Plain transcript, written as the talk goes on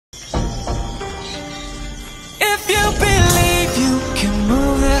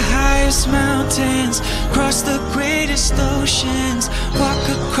tallest mountains, cross the greatest oceans, walk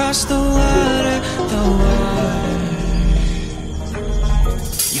across the water, the water.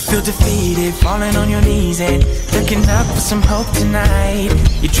 You feel defeated, falling on your knees and looking up for some hope tonight.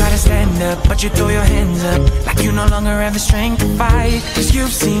 You try to stand up, but you throw your hands up, like you no longer have the strength to fight. Cause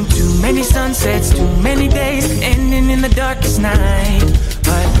you've seen too many sunsets, too many days ending in the darkest night.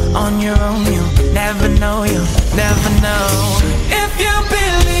 But on your own you'll never know, you'll never know.